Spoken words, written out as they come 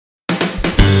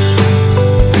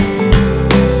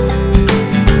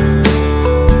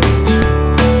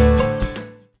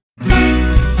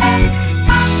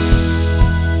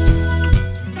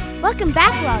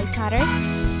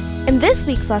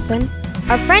week's lesson,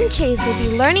 our friend Chase will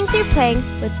be learning through playing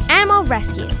with animal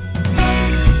rescue.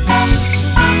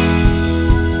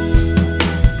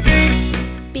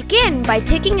 Begin by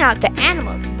taking out the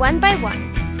animals one by one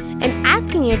and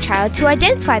asking your child to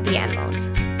identify the animals.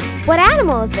 What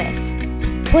animal is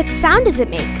this? What sound does it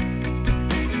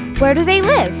make? Where do they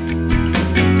live?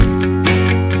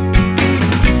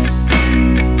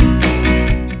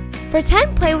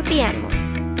 Pretend play with the animals.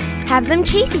 Have them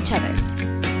chase each other.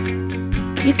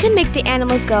 You can make the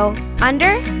animals go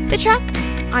under the truck,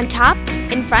 on top,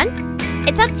 in front.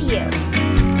 It's up to you.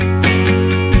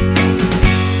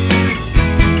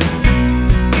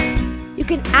 You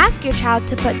can ask your child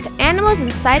to put the animals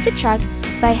inside the truck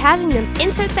by having them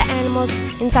insert the animals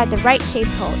inside the right shaped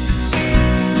holes.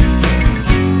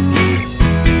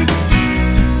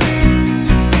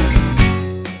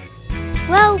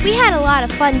 Well, we had a lot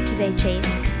of fun today, Chase.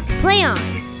 Play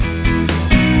on!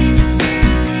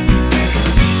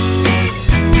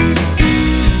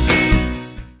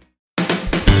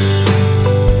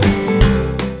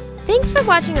 Thanks for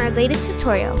watching our latest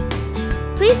tutorial.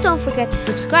 Please don't forget to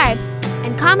subscribe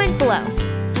and comment below.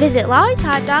 Visit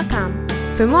LollieTot.com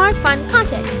for more fun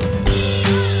content.